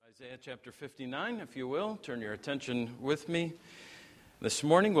Isaiah chapter 59, if you will. Turn your attention with me. This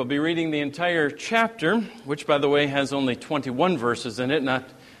morning we'll be reading the entire chapter, which, by the way, has only 21 verses in it, not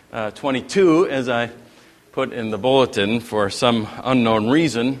 22, as I put in the bulletin for some unknown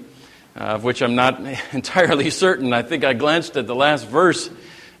reason, of which I'm not entirely certain. I think I glanced at the last verse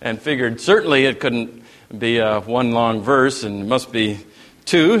and figured certainly it couldn't be one long verse, and it must be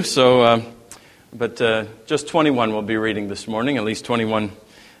two. But just 21 we'll be reading this morning, at least 21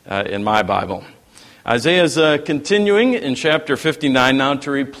 in my Bible. Isaiah is continuing in chapter 59 now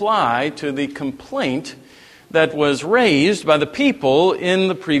to reply to the complaint that was raised by the people in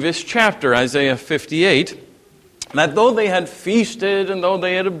the previous chapter, Isaiah 58, that though they had feasted and though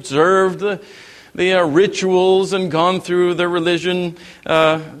they had observed the rituals and gone through the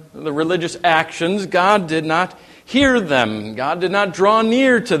religious actions, God did not hear them. God did not draw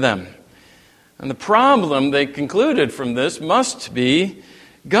near to them. And the problem, they concluded from this, must be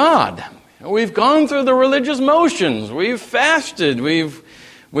God. We've gone through the religious motions. We've fasted. We've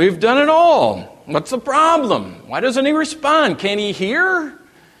done it all. What's the problem? Why doesn't he respond? Can't he hear?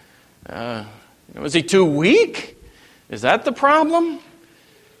 Is he too weak? Is that the problem?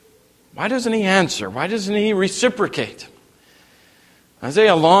 Why doesn't he answer? Why doesn't he reciprocate?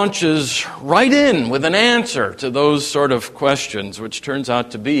 Isaiah launches right in with an answer to those sort of questions, which turns out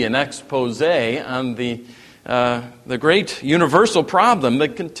to be an expose on the great universal problem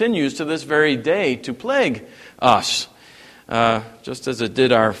that continues to this very day to plague us, just as it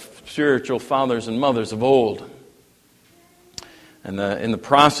did our spiritual fathers and mothers of old. And in the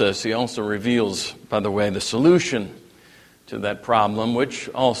process, he also reveals, by the way, the solution to that problem, which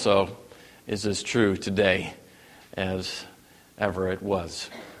also is as true today as ever it was.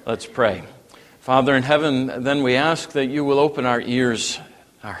 Let's pray. Father in heaven, then we ask that you will open our ears,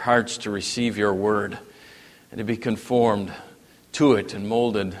 our hearts to receive your word, and to be conformed to it and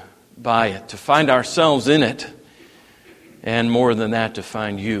molded by it, to find ourselves in it, and more than that, to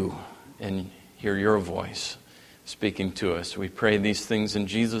find you and hear your voice speaking to us. We pray these things in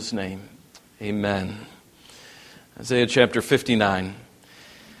Jesus' name. Amen. Isaiah chapter 59.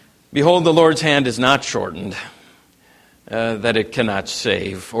 Behold, the Lord's hand is not shortened, that it cannot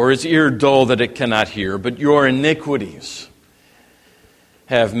save, or his ear dull that it cannot hear, but your iniquities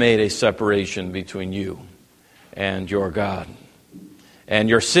have made a separation between you and your God. And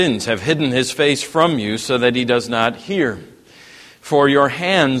your sins have hidden his face from you so that he does not hear. For your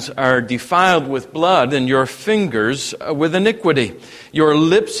hands are defiled with blood and your fingers with iniquity. Your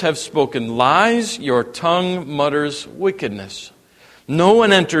lips have spoken lies, your tongue mutters wickedness. No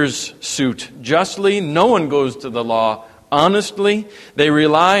one enters suit justly, no one goes to the law honestly. They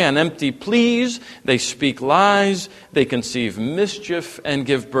rely on empty pleas, they speak lies, they conceive mischief and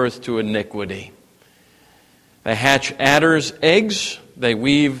give birth to iniquity. They hatch adders' eggs, they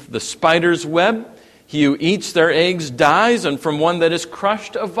weave the spider's web. He who eats their eggs dies, and from one that is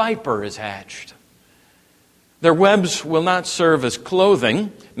crushed a viper is hatched. Their webs will not serve as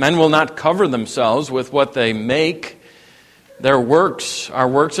clothing. Men will not cover themselves with what they make. Their works are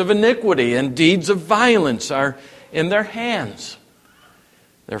works of iniquity, and deeds of violence are in their hands.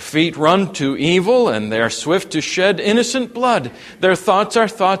 Their feet run to evil, and they are swift to shed innocent blood. Their thoughts are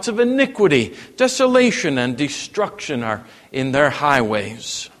thoughts of iniquity. Desolation and destruction are in their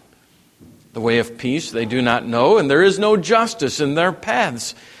highways. The way of peace they do not know, and there is no justice in their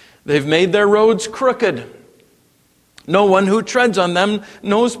paths. They've made their roads crooked. No one who treads on them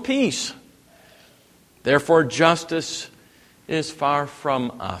knows peace. Therefore justice is far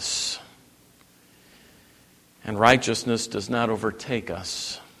from us, and righteousness does not overtake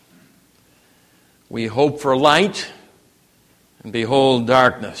us. We hope for light, and behold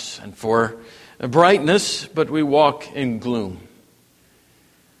darkness, and for brightness, but we walk in gloom.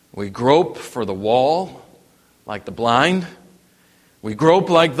 We grope for the wall like the blind. We grope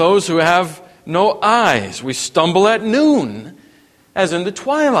like those who have no eyes. We stumble at noon, as in the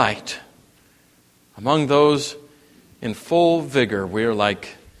twilight. Among those in full vigor, we are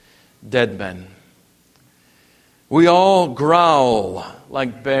like dead men. We all growl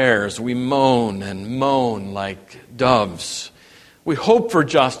like bears. We moan and moan like doves. We hope for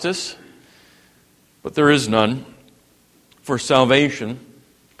justice, but there is none. For salvation,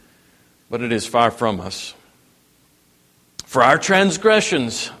 but it is far from us. For our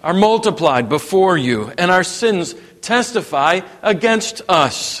transgressions are multiplied before you, and our sins testify against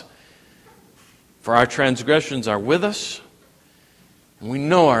us. For our transgressions are with us, and we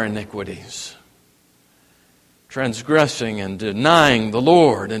know our iniquities. Transgressing and denying the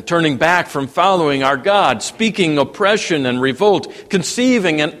Lord, and turning back from following our God, speaking oppression and revolt,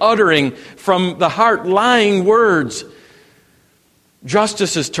 conceiving and uttering from the heart lying words.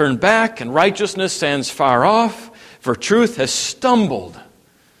 Justice is turned back and righteousness stands far off, for truth has stumbled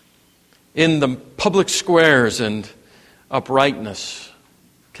in the public squares and uprightness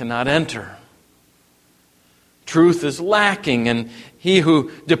cannot enter. Truth is lacking, and he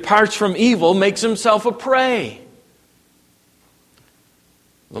who departs from evil makes himself a prey.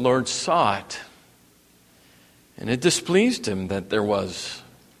 The Lord saw it, and it displeased him that there was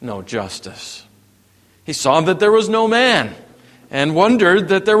no justice. He saw that there was no man, and wondered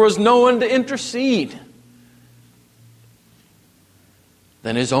that there was no one to intercede.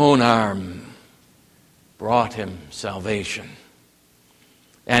 Then his own arm brought him salvation,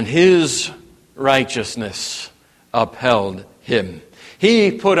 and his righteousness upheld him.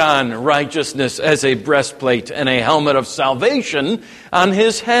 He put on righteousness as a breastplate and a helmet of salvation on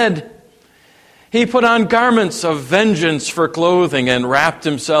his head. He put on garments of vengeance for clothing and wrapped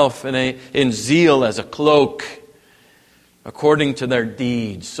himself in zeal as a cloak. According to their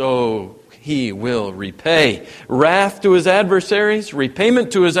deeds, so he will repay. Wrath to his adversaries,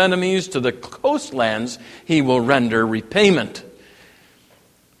 repayment to his enemies, to the coastlands he will render repayment.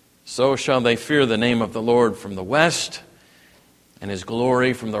 So shall they fear the name of the Lord from the west, and his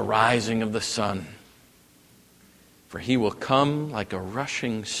glory from the rising of the sun. For he will come like a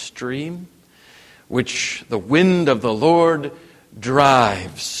rushing stream, which the wind of the Lord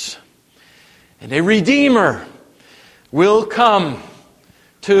drives. And a Redeemer will come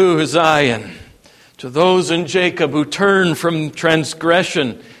to Zion, to those in Jacob who turn from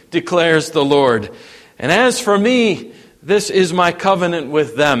transgression, declares the Lord. And as for me, this is my covenant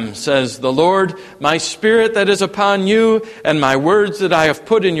with them, says the Lord. My spirit that is upon you, and my words that I have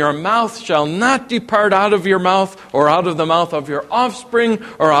put in your mouth shall not depart out of your mouth, or out of the mouth of your offspring,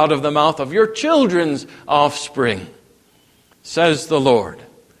 or out of the mouth of your children's offspring, says the Lord,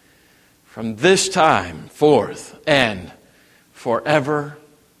 from this time forth and forevermore.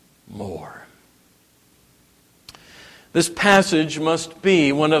 This passage must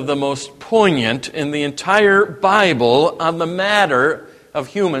be one of the most poignant in the entire Bible on the matter of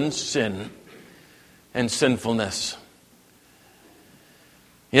human sin and sinfulness.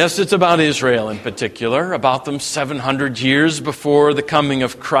 Yes, it's about Israel in particular, about them 700 years before the coming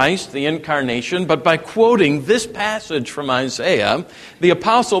of Christ, the incarnation. But by quoting this passage from Isaiah, the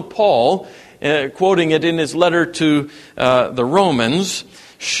Apostle Paul, quoting it in his letter to the Romans,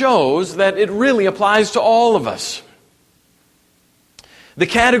 shows that it really applies to all of us. The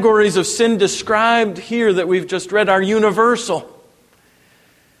categories of sin described here that we've just read are universal.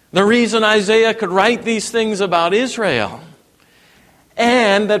 The reason Isaiah could write these things about Israel,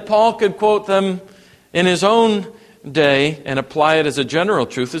 and that Paul could quote them in his own day and apply it as a general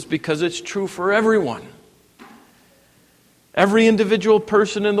truth, is because it's true for everyone. Every individual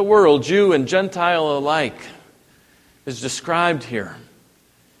person in the world, Jew and Gentile alike, is described here.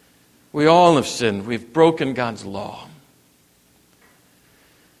 We all have sinned. We've broken God's law.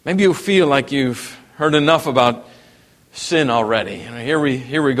 Maybe you feel like you've heard enough about sin already. Here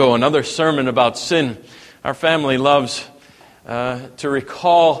we go, another sermon about sin. Our family loves to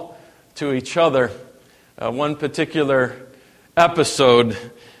recall to each other one particular episode,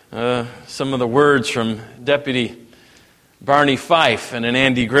 some of the words from Deputy Barney Fife in an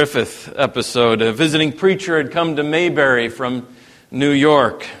Andy Griffith episode. A visiting preacher had come to Mayberry from New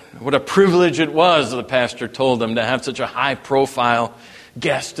York. What a privilege it was, the pastor told them, to have such a high-profile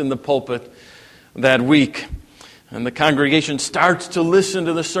guest in the pulpit that week. And the congregation starts to listen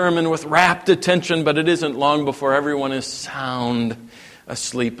to the sermon with rapt attention, but it isn't long before everyone is sound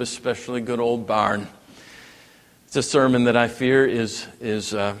asleep, especially good old Barn. It's a sermon that I fear is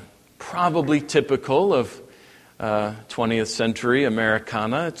probably typical of 20th century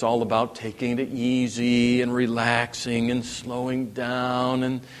Americana. It's all about taking it easy and relaxing and slowing down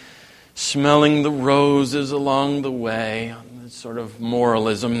and smelling the roses along the way. It's sort of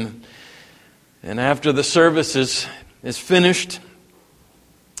moralism. And after the service is finished,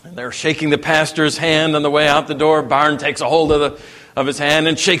 and they're shaking the pastor's hand on the way out the door, Barn takes a hold of his hand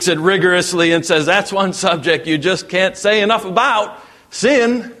and shakes it rigorously and says, "That's one subject you just can't say enough about,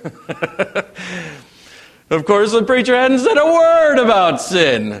 sin." Of course, the preacher hadn't said a word about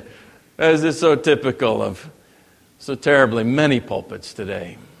sin, as is so typical of so terribly many pulpits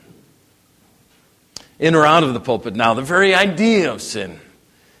today. In or out of the pulpit now, the very idea of sin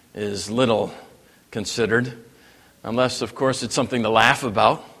is little considered, unless, of course, it's something to laugh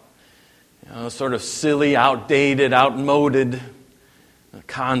about. Sort of silly, outdated, outmoded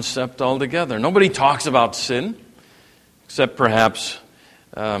concept altogether. Nobody talks about sin, except perhaps,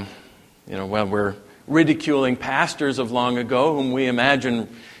 when we're ridiculing pastors of long ago, whom we imagine,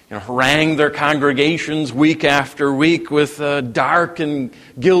 harangue their congregations week after week with dark and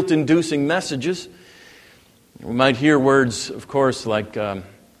guilt-inducing messages. We might hear words, of course, like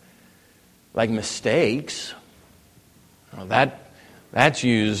mistakes. That's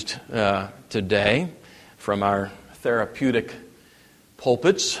used today from our therapeutic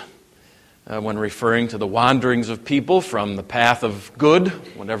pulpits when referring to the wanderings of people from the path of good,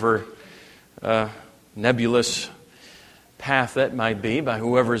 whatever nebulous path that might be by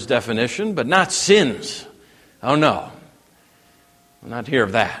whoever's definition, but not sins. Oh no, we'll not hear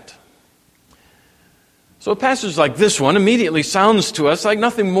of that. So a passage like this one immediately sounds to us like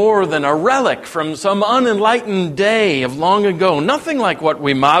nothing more than a relic from some unenlightened day of long ago. Nothing like what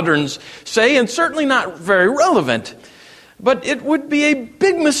we moderns say, and certainly not very relevant. But it would be a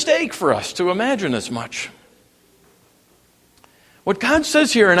big mistake for us to imagine as much. What God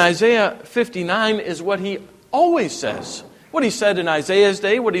says here in Isaiah 59 is what He always says. What He said in Isaiah's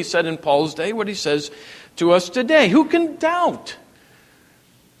day, what He said in Paul's day, what He says to us today. Who can doubt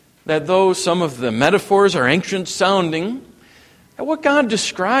that though some of the metaphors are ancient sounding, that what God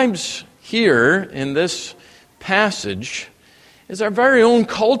describes here in this passage is our very own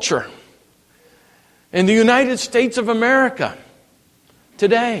culture in the United States of America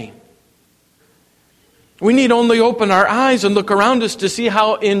today. We need only open our eyes and look around us to see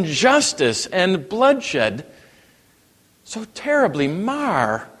how injustice and bloodshed so terribly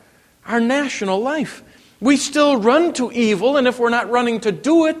mar our national life. We still run to evil, and if we're not running to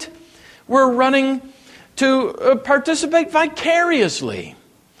do it, we're running to participate vicariously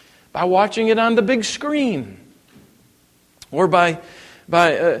by watching it on the big screen, or by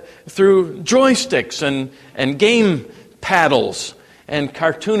through joysticks and game paddles and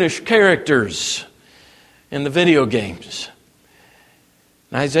cartoonish characters in the video games.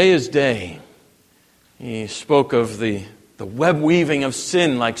 In Isaiah's day, he spoke of the web weaving of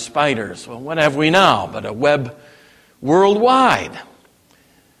sin like spiders. Well, what have we now but a web worldwide,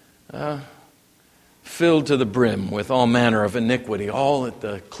 filled to the brim with all manner of iniquity, all at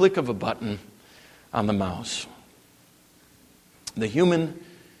the click of a button on the mouse. The human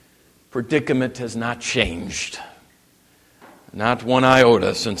predicament has not changed, not one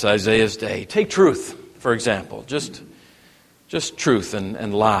iota since Isaiah's day. Take truth, for example, just truth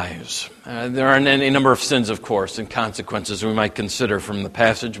and lies. There are any number of sins, of course, and consequences we might consider from the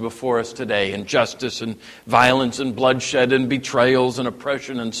passage before us today. Injustice and violence and bloodshed and betrayals and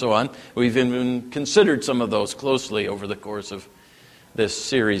oppression and so on. We've even considered some of those closely over the course of this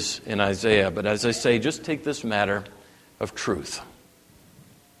series in Isaiah. But as I say, just take this matter of truth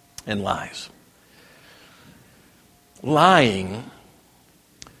and lies. Lying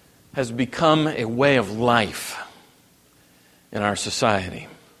has become a way of life in our society.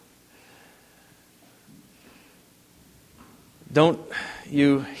 Don't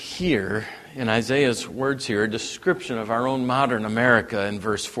you hear in Isaiah's words here a description of our own modern America in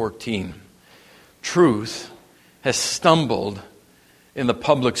verse 14? Truth has stumbled in the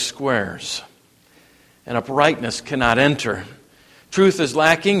public squares, and uprightness cannot enter. Truth is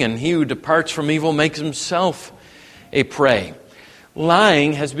lacking, and he who departs from evil makes himself a prey.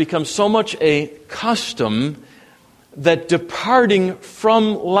 Lying has become so much a custom that departing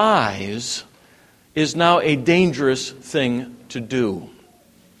from lies is now a dangerous thing to do.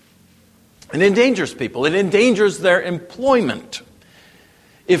 It endangers people. It endangers their employment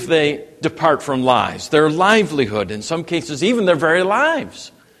if they depart from lies, their livelihood, in some cases even their very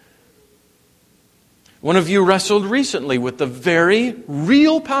lives. One of you wrestled recently with the very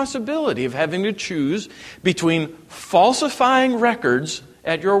real possibility of having to choose between falsifying records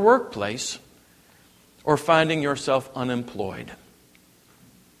at your workplace or finding yourself unemployed.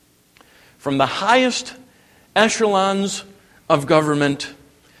 From the highest echelons of government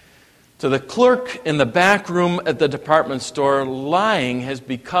to the clerk in the back room at the department store, lying has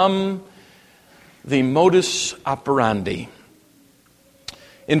become the modus operandi.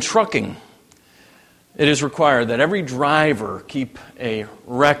 In trucking, it is required that every driver keep a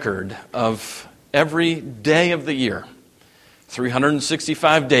record of every day of the year.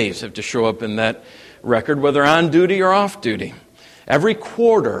 365 days have to show up in that record, whether on duty or off duty. Every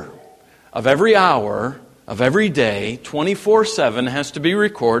quarter of every hour of every day, 24/7, has to be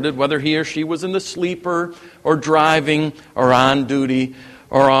recorded, whether he or she was in the sleeper or driving or on duty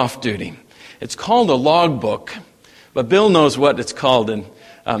or off duty. It's called a logbook, but Bill knows what it's called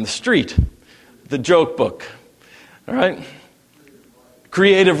on the street. The joke book. All right?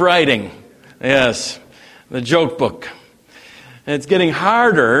 Creative writing. Yes, the joke book. And it's getting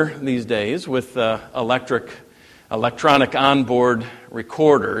harder these days with electronic onboard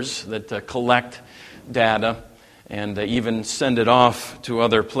recorders that collect data and even send it off to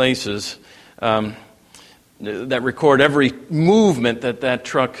other places that record every movement that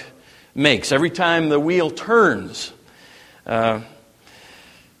truck makes, every time the wheel turns. But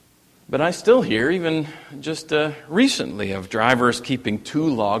I still hear, even just recently, of drivers keeping 2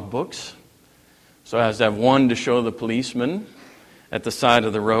 logbooks, so as to have one to show the policeman at the side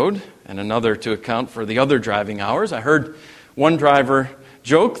of the road and another to account for the other driving hours. I heard one driver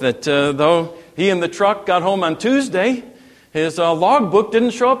joke that though he and the truck got home on Tuesday, his logbook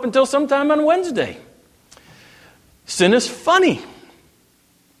didn't show up until sometime on Wednesday. Sin is funny,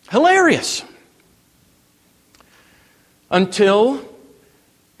 hilarious, until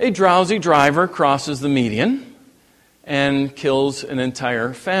a drowsy driver crosses the median and kills an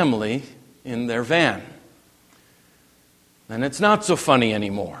entire family in their van. And it's not so funny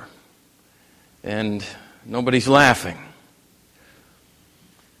anymore. And nobody's laughing.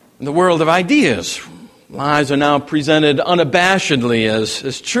 In the world of ideas, lies are now presented unabashedly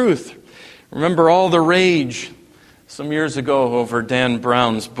as truth. Remember all the rage some years ago over Dan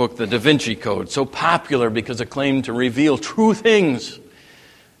Brown's book, The Da Vinci Code, so popular because it claimed to reveal true things,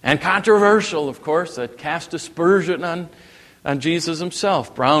 and controversial, of course, that cast aspersion on Jesus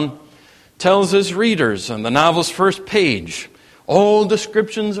himself. Brown tells his readers on the novel's first page, all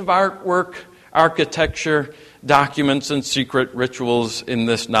descriptions of artwork, architecture, documents, and secret rituals in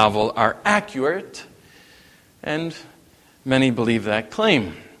this novel are accurate, and many believe that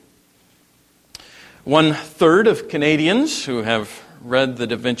claim. 1/3 of Canadians who have read the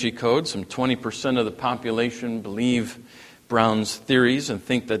Da Vinci Code, some 20% of the population, believe Brown's theories and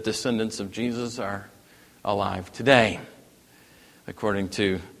think that descendants of Jesus are alive today, according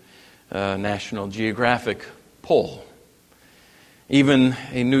to a National Geographic poll. Even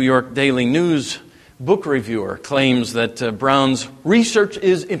a New York Daily News book reviewer claims that Brown's research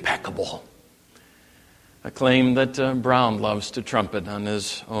is impeccable, a claim that Brown loves to trumpet on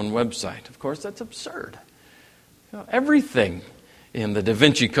his own website. Of course, that's absurd. Everything in the Da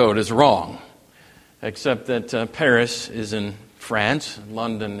Vinci Code is wrong, except that Paris is in France,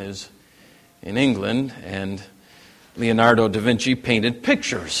 London is in England, and Leonardo da Vinci painted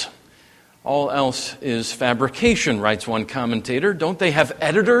pictures. All else is fabrication, writes one commentator. Don't they have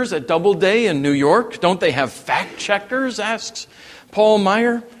editors at Doubleday in New York? Don't they have fact-checkers, asks Paul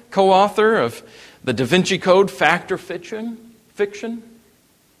Meyer, co-author of The Da Vinci Code, Fact or Fiction?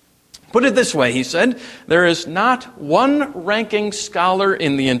 Put it this way, he said, there is not one ranking scholar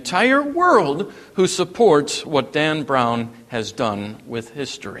in the entire world who supports what Dan Brown has done with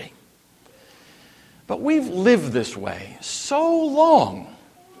history. But we've lived this way so long,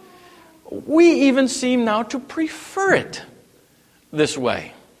 we even seem now to prefer it this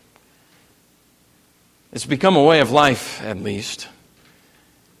way. It's become a way of life, at least,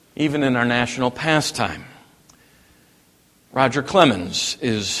 even in our national pastime. Roger Clemens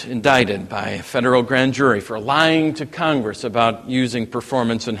is indicted by a federal grand jury for lying to Congress about using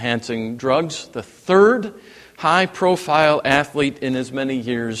performance-enhancing drugs, the 3rd high-profile athlete in as many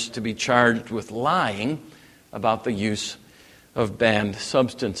years to be charged with lying about the use of banned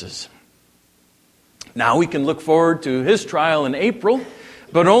substances. Now we can look forward to his trial in April,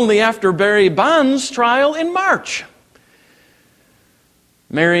 but only after Barry Bonds' trial in March.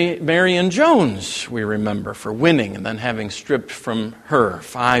 Marion Jones, we remember, for winning and then having stripped from her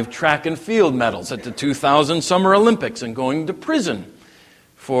 5 track and field medals at the 2000 Summer Olympics and going to prison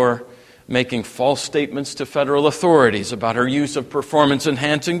for making false statements to federal authorities about her use of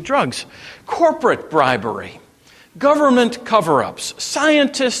performance-enhancing drugs. Corporate bribery, government cover-ups,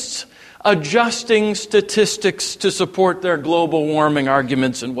 scientists adjusting statistics to support their global warming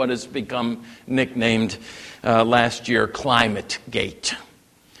arguments in what has become nicknamed last year ClimateGate.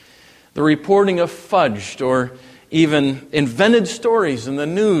 The reporting of fudged or even invented stories in the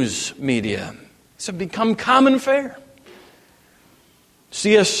news media have become common fare.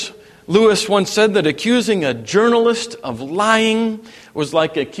 C.S. Lewis once said that accusing a journalist of lying was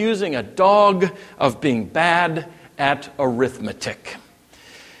like accusing a dog of being bad at arithmetic.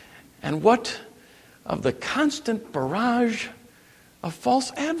 And what of the constant barrage of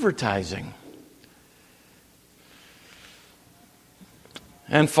false advertising?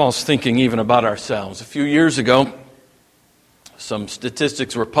 And false thinking even about ourselves. A few years ago, some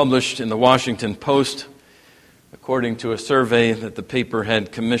statistics were published in the Washington Post, according to a survey that the paper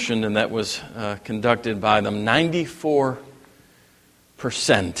had commissioned and that was conducted by them. 94%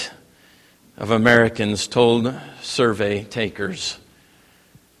 of Americans told survey takers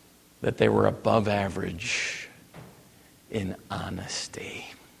that they were above average in honesty.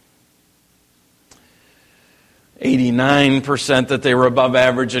 89% that they were above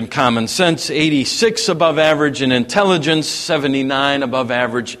average in common sense, 86 above average in intelligence, 79 above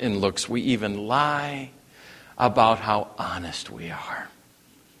average in looks. We even lie about how honest we are.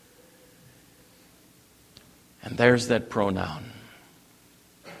 And there's that pronoun.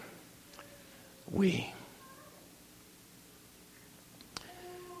 We.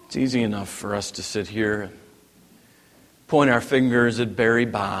 It's easy enough for us to sit here and point our fingers at Barry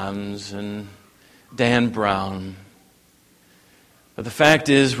Bonds and Dan Brown. But the fact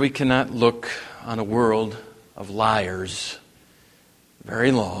is, we cannot look on a world of liars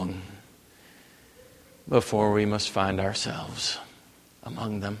very long before we must find ourselves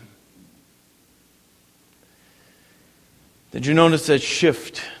among them. Did you notice that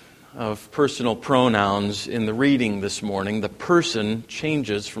shift of personal pronouns in the reading this morning? The person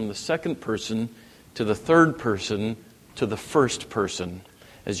changes from the second person to the third person to the first person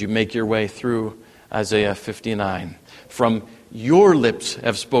as you make your way through Isaiah 59. From your lips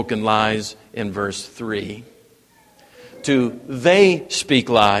have spoken lies in verse 3 to they speak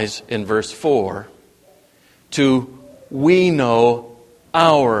lies in verse 4 to we know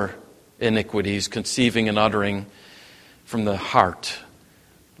our iniquities, conceiving and uttering from the heart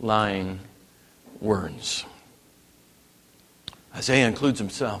lying words. Isaiah includes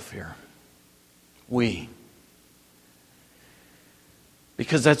himself here. We.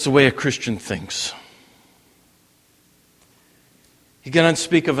 Because that's the way a Christian thinks. He cannot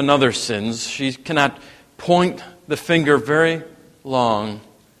speak of another's sins. She cannot point the finger very long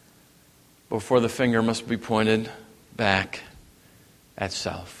before the finger must be pointed back at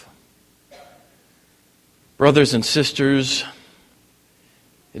self. Brothers and sisters,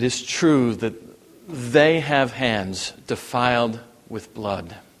 it is true that they have hands defiled with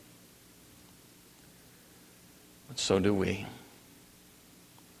blood. But so do we.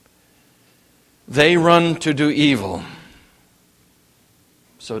 They run to do evil.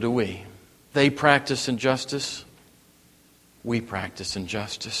 So do we. They practice injustice. We practice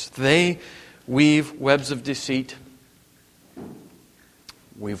injustice. They weave webs of deceit.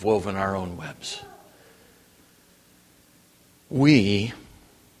 We've woven our own webs. We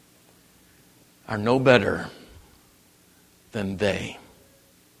are no better than they.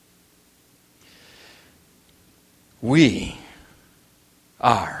 We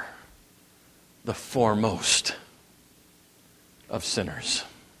are the foremost of sinners.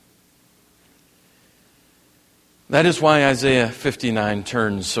 That is why Isaiah 59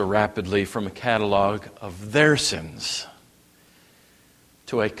 turns so rapidly from a catalog of their sins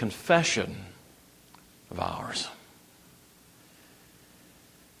to a confession of ours.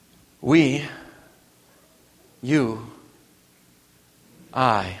 We, you,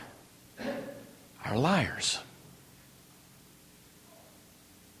 I, are liars.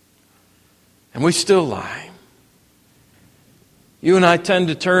 And we still lie. You and I tend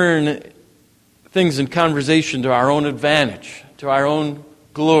to turn things in conversation to our own advantage, to our own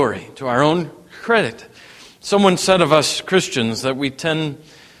glory, to our own credit. Someone said of us Christians that we tend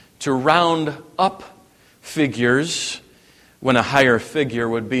to round up figures when a higher figure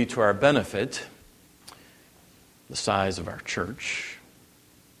would be to our benefit, the size of our church,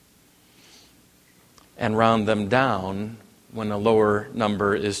 and round them down when a lower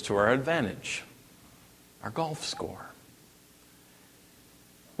number is to our advantage, our golf score.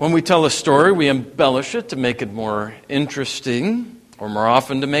 When we tell a story, we embellish it to make it more interesting, or more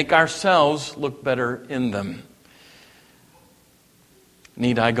often to make ourselves look better in them.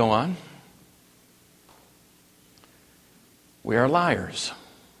 Need I go on? We are liars.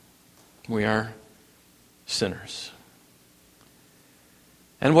 We are sinners.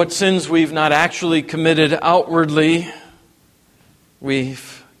 And what sins we've not actually committed outwardly,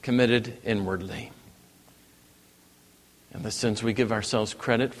 we've committed inwardly. And the sins we give ourselves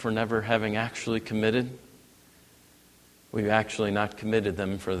credit for never having actually committed, we've actually not committed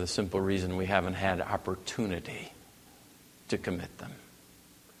them for the simple reason we haven't had opportunity to commit them.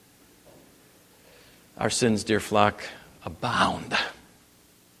 Our sins, dear flock, abound.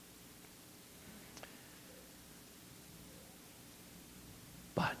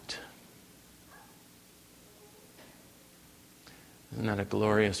 But, isn't that a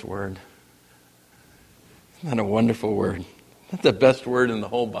glorious word? Isn't that a wonderful word? That's the best word in the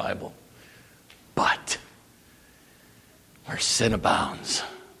whole Bible. But, where sin abounds,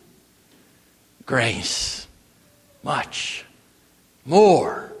 grace much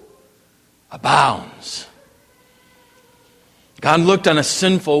more abounds. God looked on a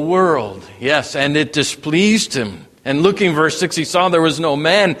sinful world, yes, and it displeased him. And looking, verse 6, he saw there was no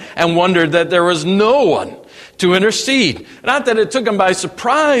man and wondered that there was no one to intercede. Not that it took him by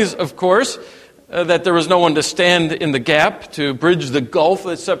surprise, of course. that there was no one to stand in the gap, to bridge the gulf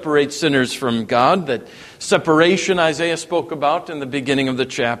that separates sinners from God, that separation Isaiah spoke about in the beginning of the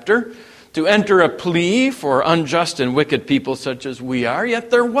chapter, to enter a plea for unjust and wicked people such as we are. Yet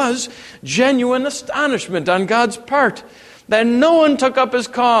there was genuine astonishment on God's part that no one took up his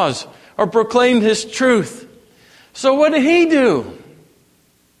cause or proclaimed his truth. So what did he do?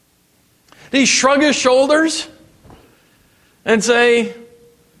 Did he shrug his shoulders and say,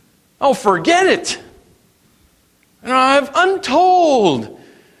 "Oh, forget it. I have untold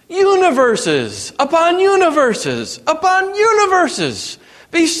universes upon universes upon universes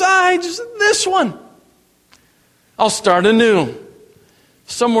besides this one. I'll start anew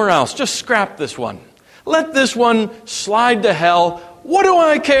somewhere else. Just scrap this one. Let this one slide to hell. What do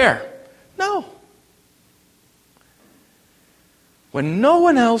I care?" No. When no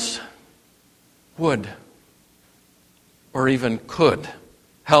one else would or even could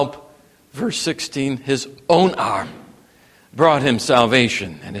help, verse 16, his own arm brought him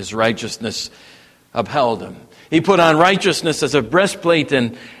salvation, and his righteousness upheld him. He put on righteousness as a breastplate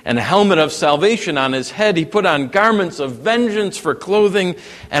and a helmet of salvation on his head. He put on garments of vengeance for clothing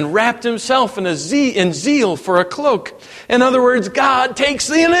and wrapped himself in zeal for a cloak. In other words, God takes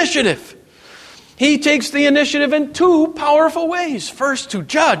the initiative. He takes the initiative in two powerful ways. First, to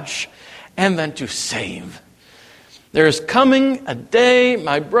judge, and then to save. There is coming a day,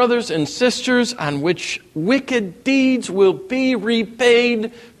 my brothers and sisters, on which wicked deeds will be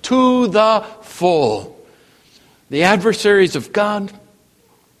repaid to the full. The adversaries of God,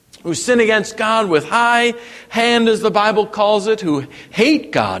 who sin against God with high hand, as the Bible calls it, who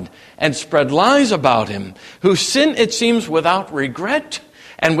hate God and spread lies about Him, who sin, it seems, without regret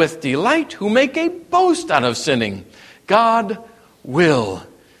and with delight, who make a boast out of sinning. God will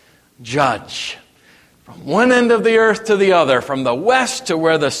judge. From one end of the earth to the other, from the west to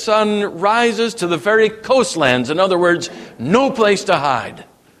where the sun rises to the very coastlands. In other words, no place to hide,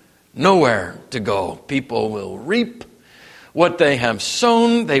 nowhere to go. People will reap what they have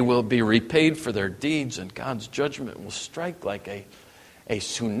sown. They will be repaid for their deeds, and God's judgment will strike like a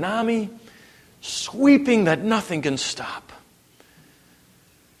tsunami, sweeping that nothing can stop.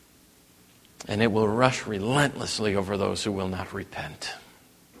 And it will rush relentlessly over those who will not repent.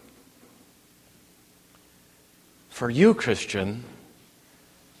 For you, Christian,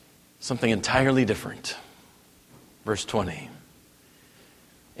 something entirely different. Verse 20.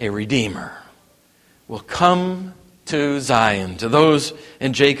 A Redeemer will come to Zion, to those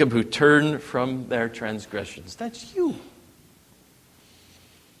in Jacob who turn from their transgressions. That's you.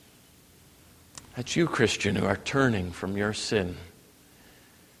 That's you, Christian, who are turning from your sin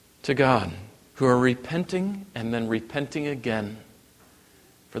to God, who are repenting and then repenting again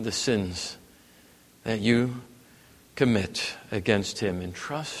for the sins that you commit against Him in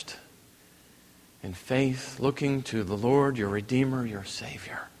trust, in faith, looking to the Lord, your Redeemer, your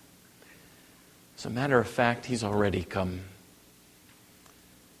Savior. As a matter of fact, He's already come.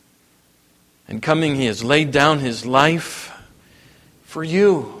 And coming, He has laid down His life for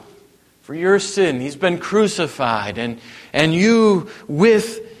you, for your sin. He's been crucified, and you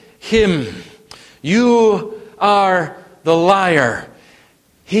with Him. You are the liar.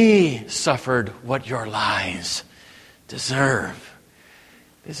 He suffered what your lies deserve.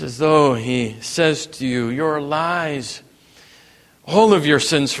 It's as though He says to you, your lies, all of your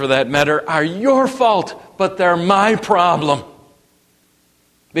sins for that matter, are your fault, but they're my problem.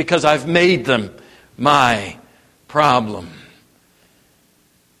 Because I've made them my problem.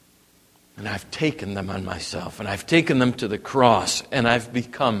 And I've taken them on myself, and I've taken them to the cross, and I've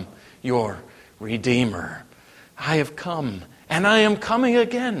become your Redeemer. I have come, and I am coming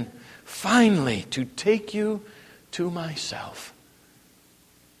again, finally, to take you to myself.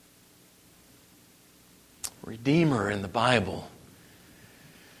 Redeemer in the Bible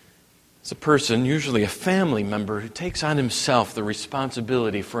is a person, usually a family member, who takes on himself the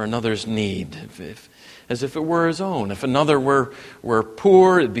responsibility for another's need, as if it were his own. If another were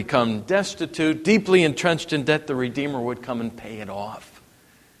poor, had become destitute, deeply entrenched in debt, the Redeemer would come and pay it off.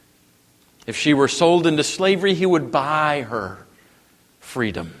 If she were sold into slavery, He would buy her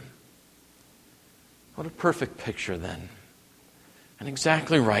freedom. What a perfect picture then. And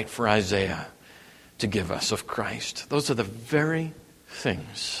exactly right for Isaiah to give us of Christ. Those are the very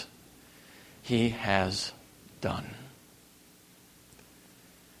things He has done.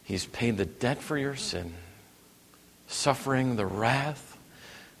 He's paid the debt for your sin, suffering the wrath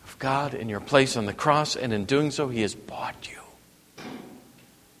of God in your place on the cross, and in doing so, He has bought you.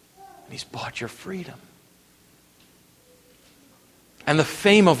 He's bought your freedom. And the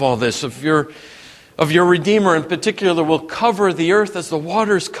fame of all this, of of your Redeemer in particular will cover the earth as the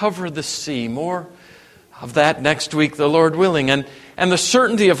waters cover the sea. More of that next week, the Lord willing. And the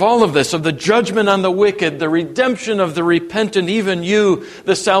certainty of all of this, of the judgment on the wicked, the redemption of the repentant, even you,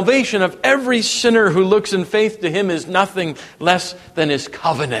 the salvation of every sinner who looks in faith to Him is nothing less than His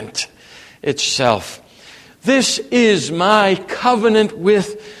covenant itself. This is my covenant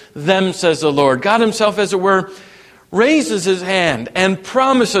with them, says the Lord. God Himself, as it were, raises His hand and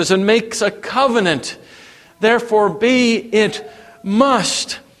promises and makes a covenant. Therefore be it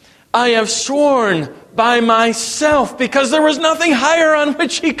must. I have sworn by myself, because there was nothing higher on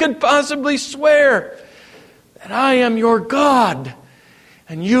which He could possibly swear, that I am your God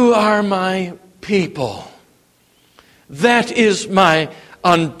and you are my people. That is my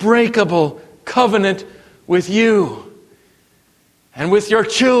unbreakable covenant with you and with your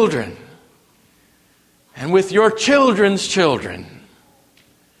children and with your children's children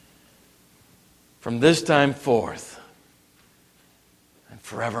from this time forth and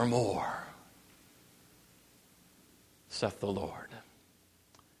forevermore, saith the Lord.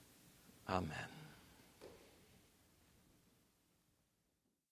 Amen.